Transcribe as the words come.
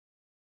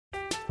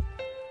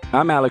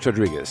I'm Alex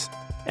Rodriguez.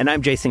 And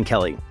I'm Jason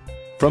Kelly.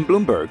 From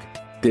Bloomberg,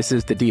 this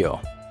is The Deal.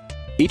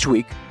 Each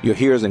week, you'll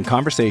hear us in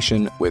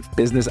conversation with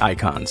business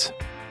icons.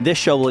 This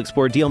show will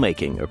explore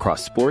deal-making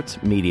across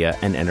sports, media,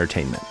 and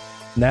entertainment.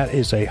 That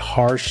is a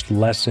harsh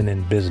lesson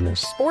in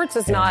business. Sports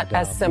is not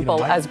as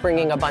simple as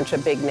bringing a bunch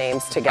of big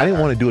names together. I didn't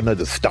want to do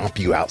another stomp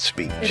you out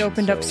speech. It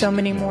opened up so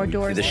many more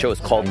doors. The show is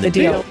called The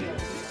Deal.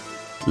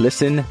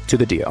 Listen to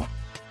The Deal.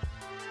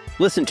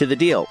 Listen to The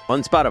Deal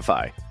on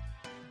Spotify.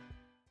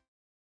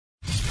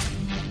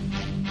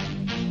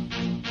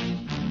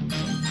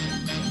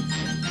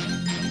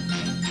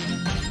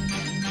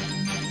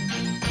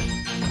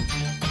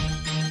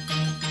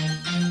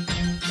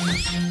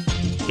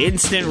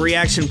 Instant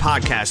Reaction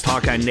Podcast,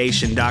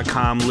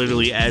 HawkeyeNation.com.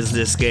 Literally, as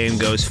this game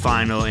goes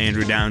final,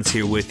 Andrew Downs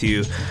here with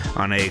you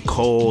on a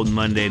cold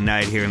Monday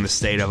night here in the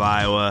state of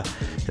Iowa.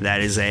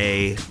 That is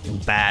a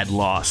bad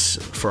loss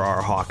for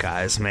our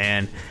Hawkeyes,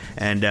 man.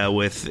 And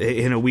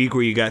in a week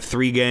where you got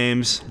 3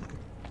 games,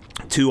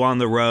 2 on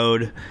the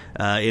road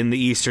in the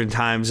Eastern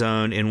time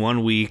zone in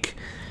 1 week,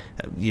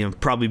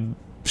 probably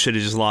should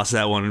have just lost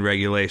that one in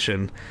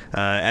regulation.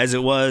 As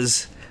it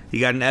was, you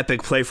got an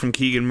epic play from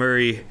Keegan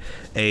Murray,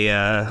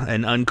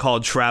 an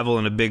uncalled travel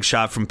and a big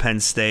shot from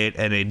Penn State,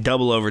 and a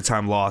double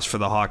overtime loss for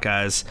the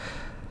Hawkeyes,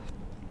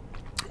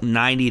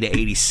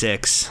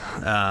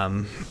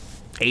 90-86.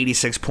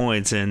 86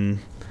 points in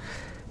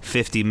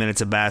 50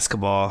 minutes of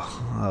basketball.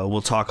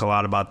 We'll talk a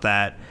lot about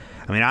that.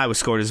 I mean, Iowa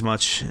scored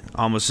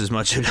almost as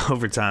much in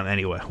overtime.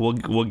 Anyway,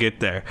 we'll get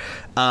there.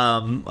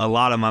 A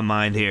lot on my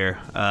mind here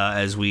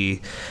as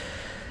we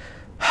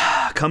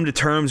come to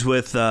terms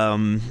with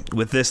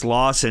this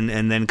loss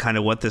and then kind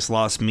of what this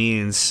loss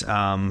means.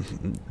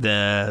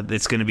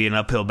 It's going to be an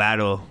uphill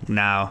battle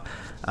now.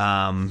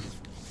 And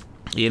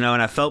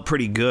I felt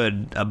pretty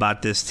good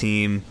about this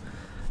team,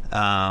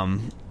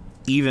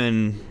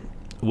 even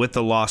with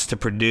the loss to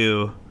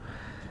Purdue.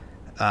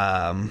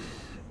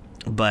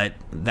 But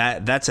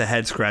that's a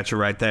head scratcher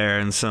right there,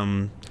 and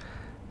some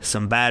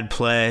bad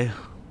play.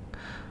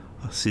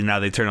 See,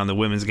 now they turn on the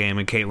women's game,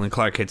 and Caitlin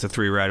Clark hits a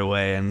 3 right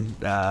away, and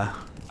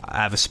I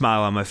have a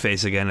smile on my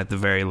face again at the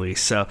very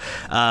least. So,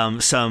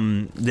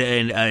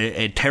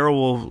 a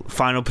terrible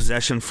final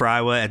possession for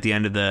Iowa at the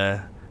end of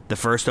the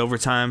first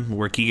overtime,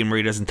 where Keegan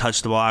Murray doesn't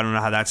touch the ball. I don't know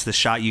how that's the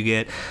shot you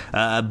get.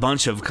 A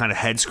bunch of kind of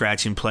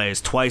head-scratching plays.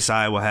 Twice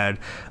Iowa had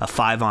a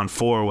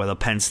 5-on-4 where the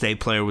Penn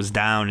State player was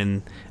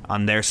down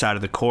on their side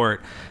of the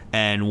court,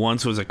 and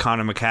once was a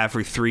Connor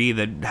McCaffrey 3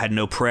 that had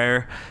no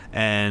prayer,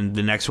 and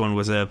the next one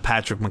was a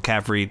Patrick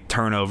McCaffrey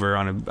turnover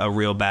on a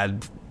real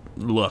bad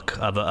look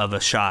of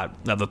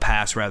a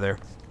pass rather.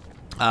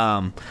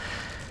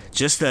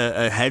 Just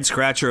a head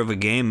scratcher of a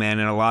game, man.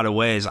 In a lot of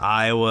ways,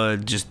 Iowa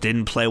just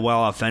didn't play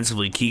well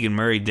offensively. Keegan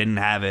Murray didn't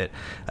have it.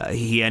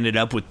 He ended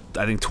up with,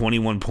 I think,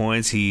 21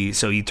 points. He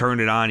turned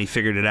it on. He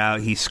figured it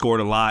out. He scored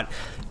a lot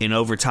in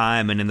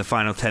overtime and in the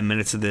final 10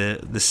 minutes of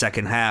the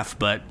second half,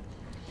 but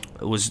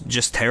it was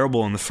just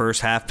terrible in the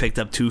first half. Picked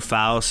up 2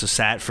 fouls, so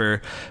sat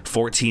for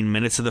 14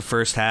 minutes of the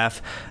first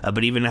half.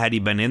 But even had he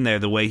been in there,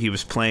 the way he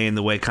was playing,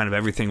 the way kind of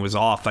everything was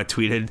off, I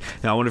tweeted,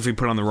 I wonder if he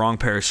put on the wrong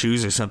pair of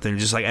shoes or something.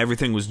 Just like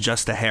everything was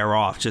just a hair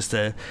off.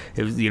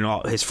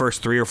 His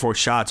first 3 or 4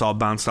 shots all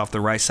bounced off the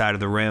right side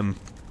of the rim,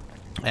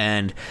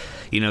 and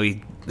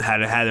he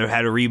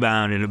had a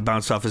rebound and it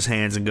bounced off his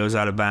hands and goes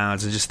out of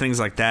bounds, and just things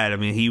like that. I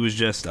mean, he was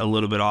just a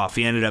little bit off.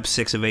 He ended up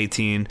 6 of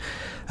 18,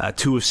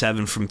 2 of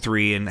 7 from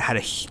 3, and had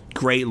a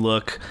great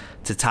look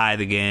to tie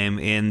the game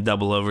in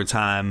double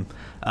overtime,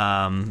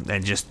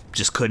 and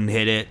just couldn't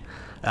hit it.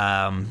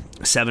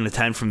 7 of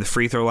 10 from the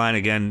free throw line.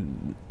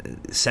 Again,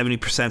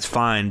 70%'s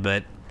fine,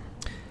 but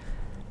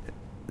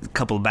a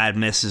couple of bad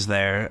misses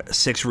there.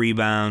 6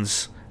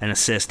 rebounds, an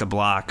assist, a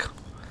block.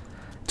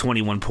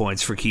 21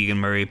 points for Keegan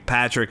Murray.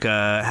 Patrick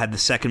had the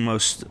second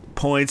most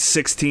points,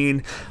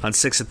 16 on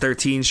 6 of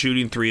 13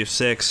 shooting, 3 of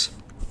 6.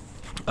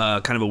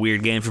 Kind of a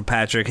weird game for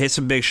Patrick. Hit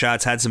some big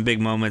shots, had some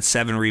big moments,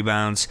 7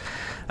 rebounds.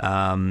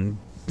 Then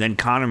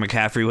Connor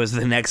McCaffrey was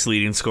the next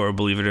leading scorer,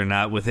 believe it or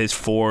not, with his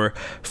 4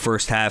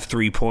 first-half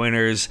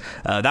three-pointers.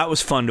 That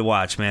was fun to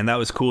watch, man. That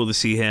was cool to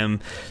see him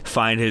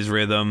find his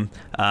rhythm.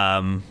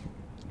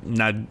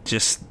 Not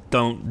just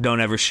don't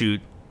ever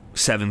shoot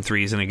 7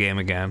 threes in a game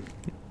again.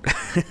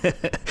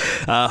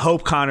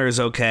 Hope Connor is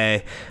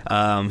okay.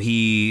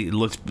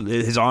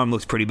 His arm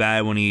looked pretty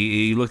bad when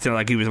he looked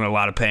like he was in a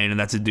lot of pain, and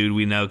that's a dude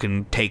we know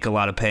can take a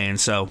lot of pain.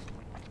 So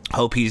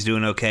hope he's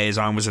doing okay. His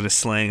arm was in a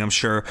sling. I'm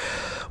sure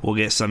we'll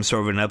get some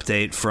sort of an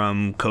update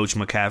from Coach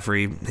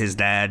McCaffrey, his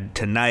dad,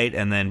 tonight,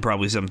 and then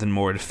probably something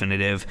more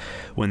definitive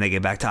when they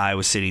get back to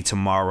Iowa City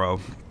tomorrow.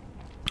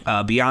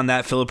 Beyond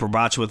that, Filip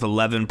Rebraca with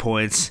 11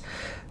 points,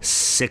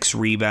 6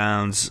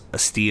 rebounds, a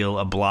steal,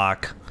 a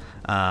block.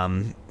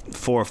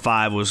 4 or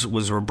 5 was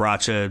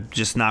Rebraca,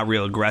 just not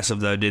real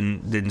aggressive though.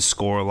 Didn't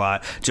score a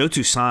lot. Joe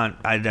Toussaint,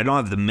 I don't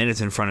have the minutes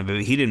in front of it,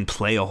 but he didn't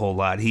play a whole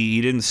lot. He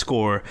didn't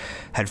score.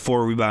 Had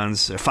 5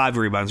 rebounds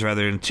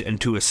rather, and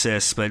 2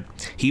 assists. But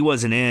he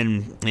wasn't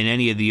in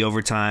any of the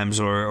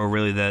overtimes or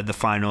really the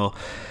final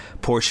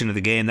portion of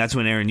the game. That's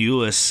when Aaron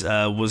Eulis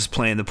was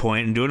playing the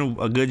point and doing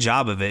a good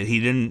job of it. He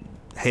didn't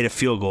hit a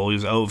field goal. He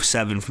was 0 of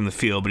 7 from the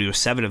field, but he was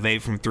 7 of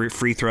 8 from 3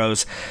 free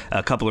throws,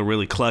 a couple of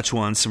really clutch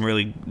ones. Some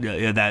really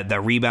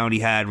that rebound he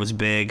had was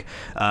big.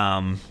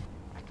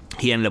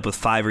 He ended up with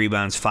 5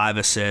 rebounds, 5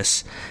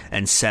 assists,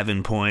 and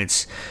 7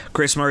 points.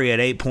 Chris Murray had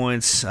 8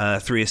 points,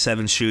 3 of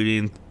 7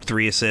 shooting,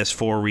 3 assists,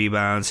 4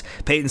 rebounds.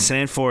 Peyton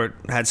Sandfort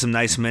had some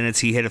nice minutes.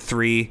 He hit a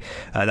 3.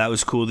 That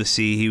was cool to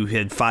see. He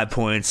had 5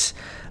 points.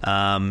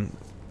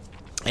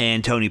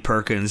 And Tony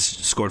Perkins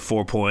scored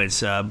 4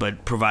 points,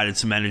 but provided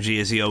some energy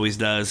as he always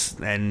does.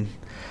 And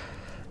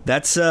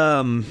that's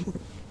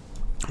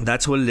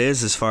what it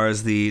is as far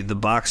as the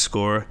box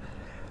score.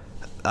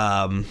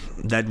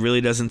 That really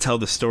doesn't tell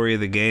the story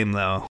of the game,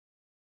 though.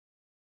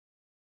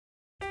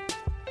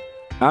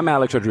 I'm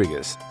Alex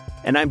Rodriguez.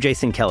 And I'm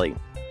Jason Kelly.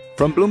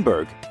 From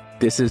Bloomberg,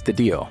 this is The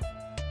Deal.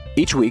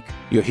 Each week,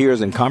 you'll hear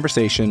us in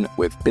conversation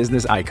with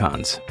business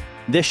icons.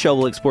 This show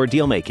will explore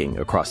deal-making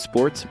across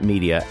sports,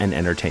 media, and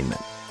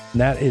entertainment.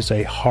 That is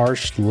a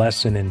harsh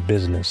lesson in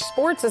business.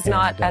 Sports is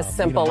not as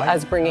simple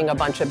as bringing a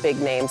bunch of big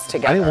names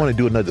together. I didn't want to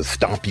do another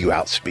stomp you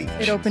out speech.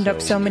 It opened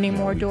up so many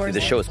more doors.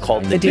 The show is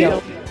called The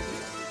Deal.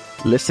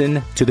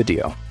 Listen to The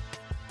Deal.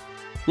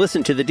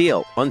 Listen to The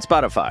Deal on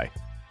Spotify.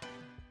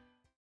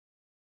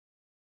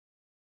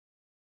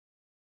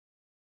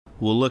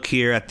 We'll look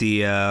here at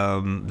the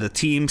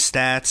team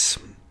stats.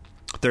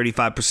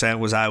 35%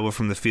 was Iowa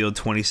from the field,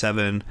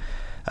 27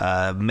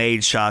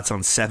 made shots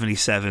on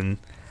 77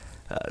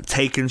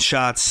 taken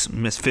shots,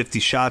 missed 50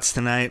 shots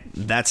tonight.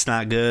 That's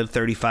not good.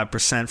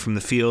 35% from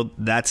the field.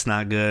 That's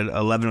not good.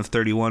 11 of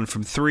 31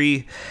 from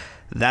 3.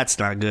 That's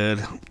not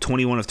good.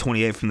 21 of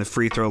 28 from the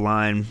free throw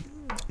line.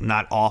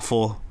 Not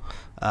awful,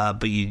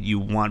 but you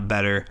want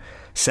better.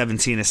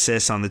 17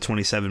 assists on the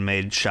 27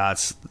 made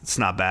shots. It's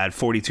not bad.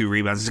 42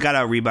 rebounds. He's got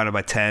out rebounded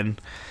by 10,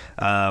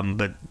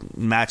 but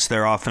matched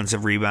their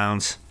offensive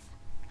rebounds.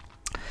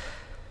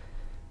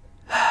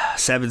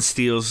 7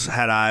 steals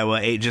had Iowa.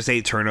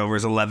 8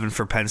 turnovers. 11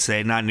 for Penn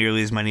State. Not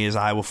nearly as many as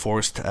Iowa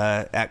forced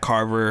at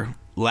Carver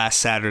last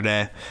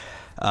Saturday.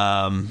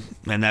 And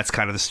that's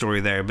kind of the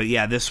story there. But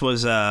yeah, this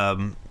was there are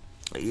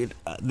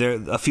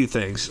a few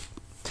things.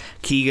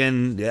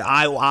 Keegan,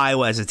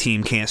 Iowa as a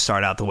team can't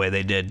start out the way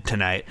they did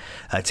tonight.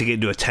 To get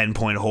into a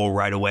 10-point hole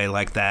right away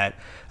like that,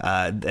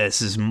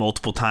 this is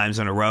multiple times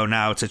in a row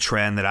now. It's a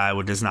trend that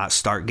Iowa does not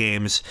start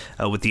games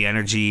with the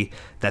energy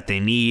that they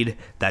need.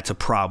 That's a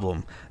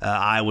problem.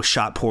 Iowa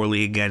shot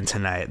poorly again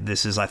tonight.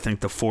 This is, I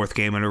think, the 4th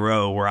game in a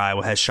row where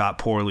Iowa has shot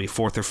poorly,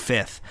 4th or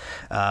 5th.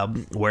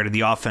 Where did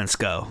the offense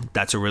go?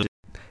 That's a really...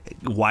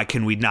 Why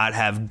can we not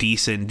have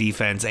decent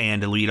defense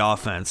and elite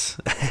offense?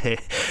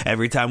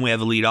 Every time we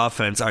have elite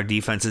offense, our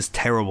defense is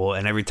terrible.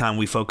 And every time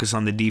we focus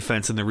on the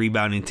defense and the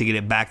rebounding to get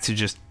it back to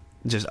just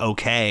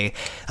okay,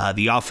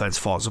 the offense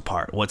falls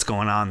apart. What's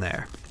going on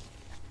there?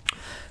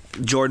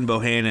 Jordan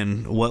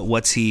Bohannon,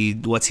 what's he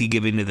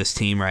giving to this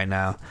team right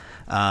now?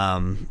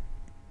 In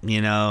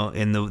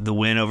the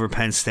win over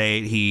Penn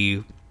State,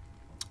 he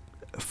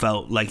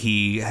felt like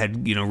he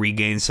had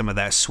regained some of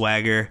that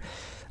swagger.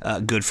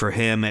 Good for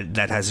him.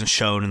 That hasn't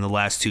shown in the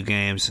last 2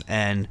 games.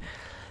 And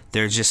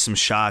there's just some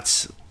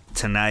shots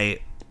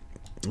tonight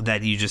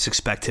that you just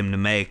expect him to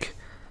make.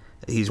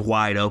 He's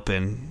wide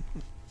open.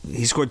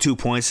 He scored 2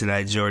 points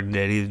tonight, Jordan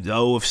did. He's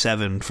 0 of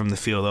 7 from the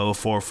field, 0 of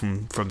 4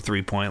 from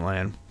 3-point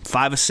land.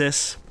 5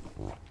 assists.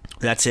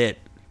 That's it.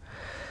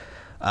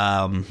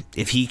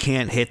 If he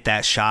can't hit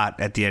that shot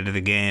at the end of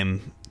the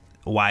game,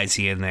 why is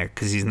he in there?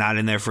 Because he's not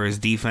in there for his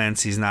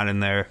defense. He's not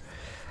in there.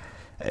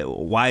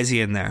 Why is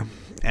he in there?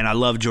 And I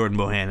love Jordan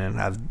Bohannon.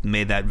 I've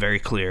made that very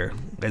clear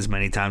as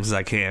many times as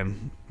I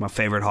can. My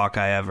favorite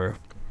Hawkeye ever.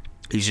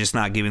 He's just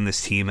not giving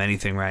this team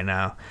anything right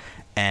now.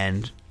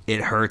 And it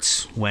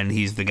hurts when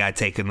he's the guy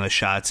taking those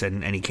shots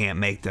and he can't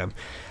make them.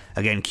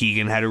 Again,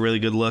 Keegan had a really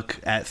good look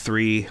at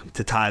 3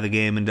 to tie the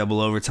game in double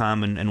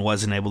overtime and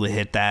wasn't able to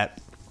hit that.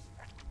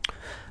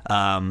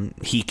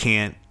 He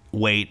can't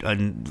wait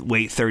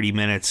 30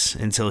 minutes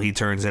until he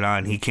turns it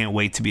on. He can't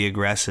wait to be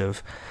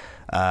aggressive.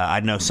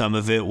 I know some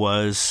of it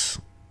was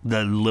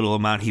the little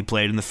amount he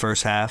played in the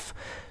first half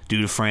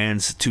due to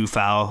Fran's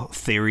 2-foul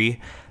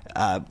theory.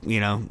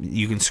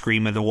 You can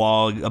scream at the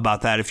wall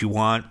about that if you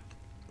want.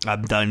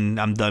 I'm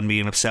done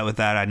being upset with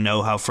that. I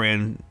know how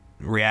Fran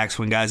reacts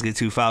when guys get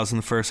 2 fouls in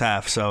the first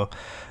half, so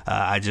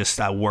I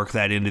work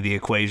that into the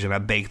equation. I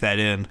bake that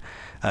in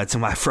to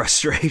my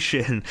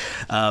frustration.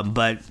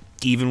 But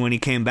even when he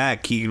came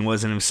back, Keegan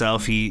wasn't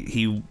himself.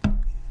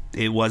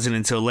 It wasn't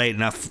until late,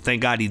 and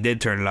thank God he did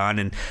turn it on,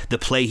 and the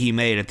play he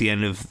made at the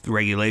end of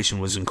regulation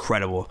was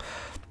incredible.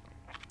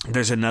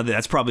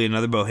 That's probably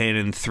another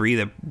Bohannon 3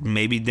 that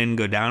maybe didn't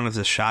go down as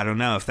a shot. I don't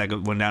know if that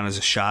went down as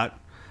a shot.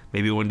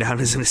 Maybe it went down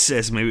as an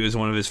assist. Maybe it was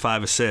one of his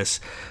 5 assists.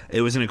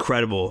 It was an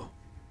incredible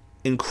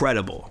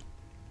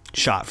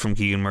shot from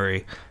Keegan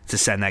Murray to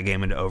send that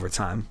game into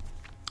overtime.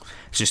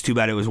 It's just too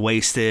bad it was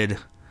wasted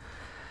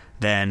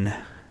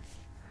then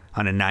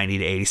on a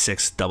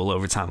 90-86 double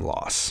overtime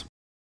loss.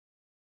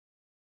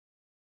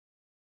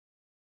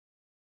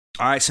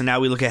 All right, so now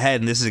we look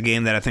ahead, and this is a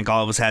game that I think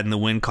all of us had in the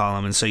win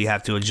column, and so you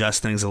have to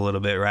adjust things a little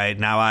bit, right?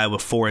 Now Iowa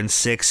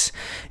 4-6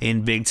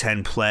 in Big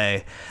Ten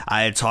play.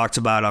 I had talked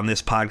about on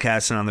this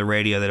podcast and on the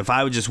radio that if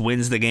Iowa just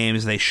wins the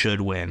games, they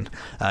should win.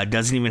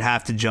 Doesn't even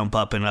have to jump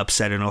up and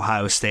upset an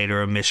Ohio State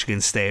or a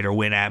Michigan State or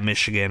win at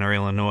Michigan or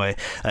Illinois.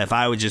 If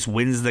Iowa just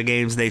wins the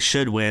games they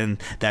should win,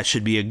 that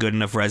should be a good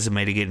enough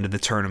resume to get into the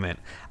tournament.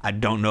 I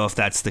don't know if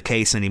that's the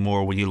case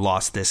anymore when you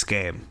lost this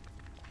game.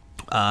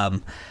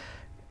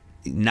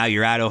 Now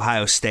you're at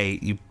Ohio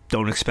State. You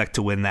don't expect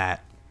to win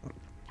that.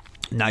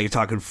 Now you're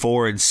talking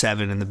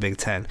 4-7 in the Big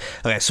Ten.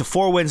 Okay, so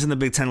 4 wins in the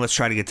Big Ten. Let's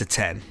try to get to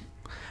 10.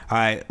 All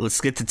right,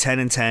 let's get to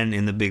 10-10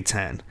 in the Big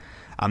Ten.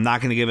 I'm not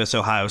going to give us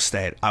Ohio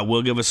State. I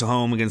will give us a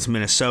home against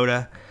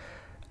Minnesota.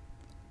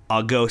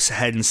 I'll go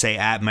ahead and say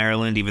at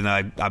Maryland, even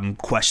though I'm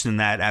questioning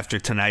that after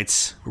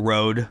tonight's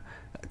road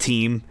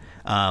team.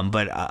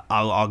 But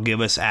I'll give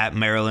us at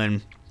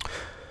Maryland.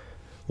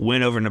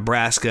 Win over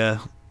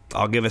Nebraska.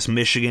 I'll give us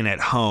Michigan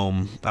at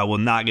home. I will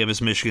not give us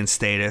Michigan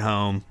State at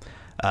home.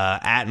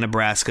 At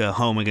Nebraska,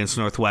 home against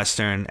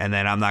Northwestern, and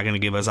then I'm not going to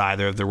give us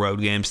either of the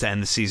road games to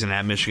end the season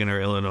at Michigan or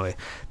Illinois.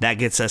 That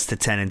gets us to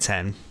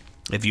 10-10.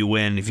 If you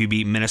win, if you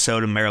beat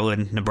Minnesota,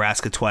 Maryland,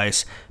 Nebraska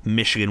twice,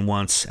 Michigan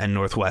once, and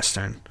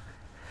Northwestern.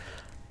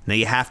 Now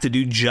you have to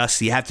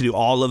do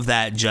all of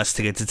that just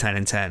to get to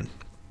 10-10.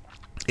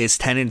 It's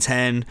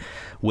 10-10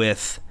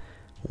 with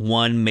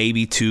 1,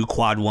 maybe 2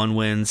 quad 1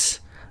 wins.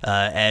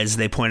 As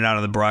they pointed out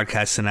on the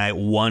broadcast tonight,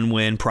 1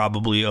 win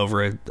probably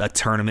over a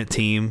tournament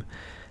team.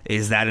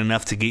 Is that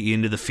enough to get you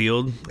into the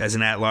field as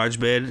an at-large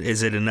bid?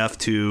 Is it enough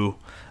to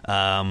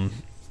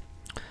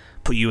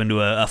put you into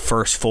a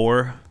first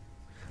 4?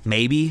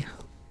 Maybe.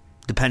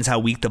 Depends how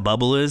weak the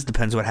bubble is.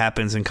 Depends what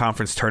happens in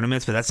conference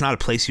tournaments, but that's not a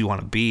place you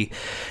want to be.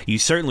 You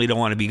certainly don't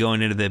want to be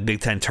going into the Big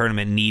Ten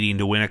tournament needing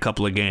to win a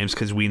couple of games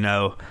because we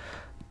know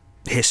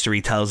history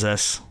tells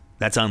us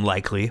that's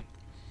unlikely.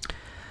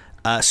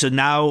 So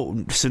now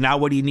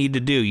what do you need to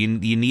do?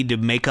 You need to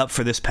make up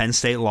for this Penn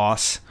State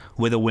loss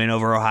with a win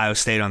over Ohio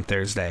State on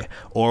Thursday,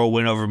 or a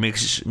win over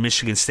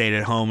Michigan State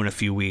at home in a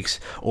few weeks,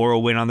 or a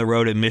win on the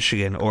road at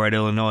Michigan or at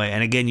Illinois.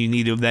 And again, you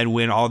need to then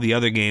win all the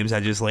other games I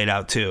just laid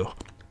out too.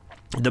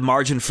 The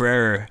margin for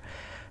error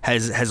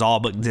has all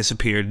but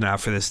disappeared now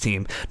for this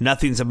team.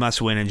 Nothing's a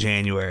must-win in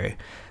January,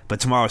 but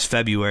tomorrow's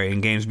February,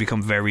 and games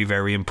become very,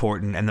 very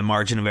important, and the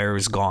margin of error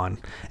is gone.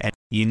 And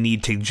you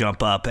need to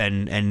jump up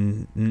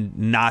and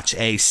notch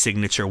a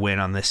signature win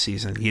on this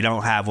season. You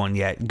don't have one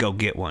yet. Go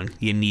get one.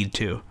 You need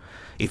to.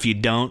 If you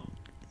don't,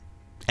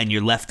 and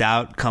you're left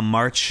out come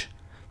March,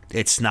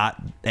 it's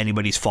not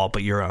anybody's fault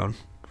but your own,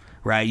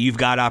 right? You've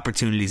got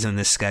opportunities in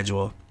this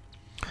schedule.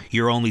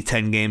 You're only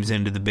 10 games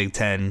into the Big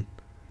Ten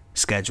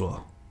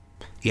schedule.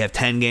 You have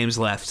 10 games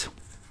left.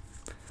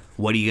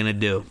 What are you going to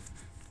do?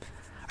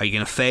 Are you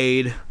going to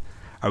fade?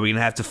 Are we going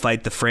to have to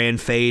fight the Fran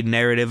fade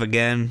narrative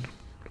again?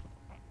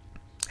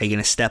 Are you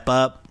going to step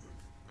up?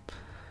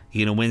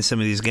 You going to win some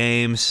of these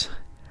games?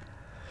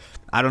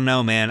 I don't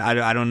know, man.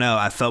 I don't know.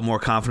 I felt more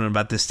confident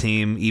about this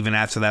team even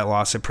after that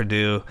loss at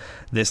Purdue.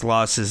 This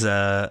loss is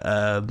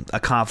a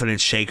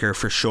confidence shaker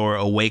for sure,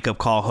 a wake-up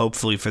call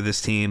hopefully for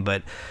this team.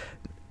 But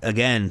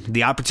again,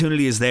 the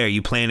opportunity is there.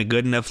 You play in a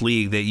good enough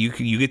league that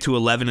you get to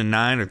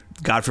 11-9 or,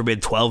 God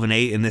forbid,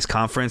 12-8 in this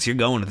conference, you're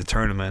going to the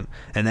tournament.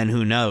 And then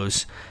who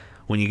knows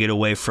when you get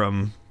away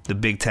from the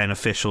Big Ten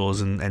officials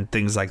and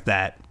things like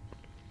that.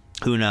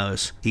 Who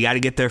knows? You got to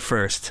get there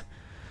first.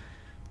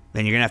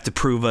 And you're going to have to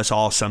prove us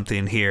all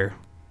something here.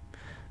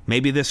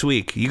 Maybe this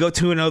week. You go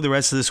 2-0 the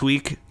rest of this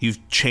week,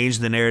 you've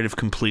changed the narrative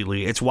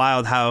completely. It's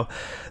wild how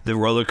the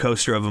roller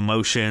coaster of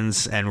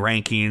emotions and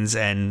rankings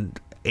and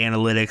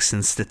analytics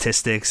and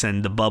statistics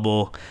and the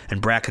bubble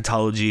and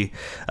bracketology,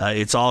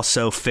 it's all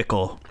so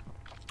fickle.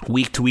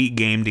 Week to week,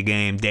 game to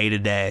game, day to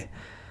day.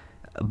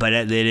 But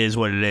it is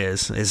what it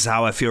is. It's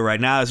how I feel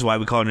right now. This is why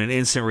we call it an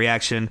instant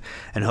reaction.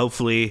 And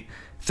hopefully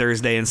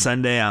Thursday and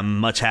Sunday, I'm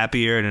much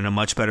happier and in a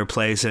much better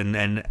place,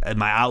 and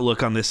my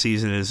outlook on this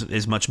season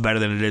is much better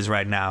than it is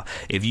right now.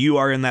 If you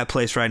are in that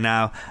place right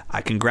now,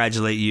 I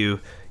congratulate you.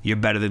 You're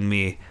better than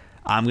me.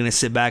 I'm going to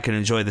sit back and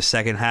enjoy the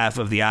second half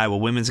of the Iowa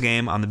women's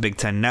game on the Big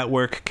Ten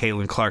Network.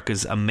 Caitlin Clark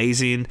is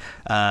amazing.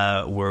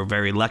 We're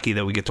very lucky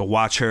that we get to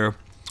watch her,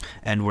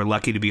 and we're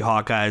lucky to be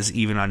Hawkeyes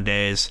even on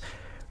days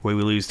where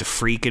we lose to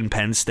freaking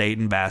Penn State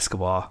in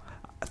basketball.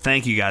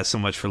 Thank you guys so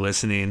much for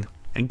listening,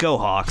 and go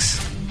Hawks.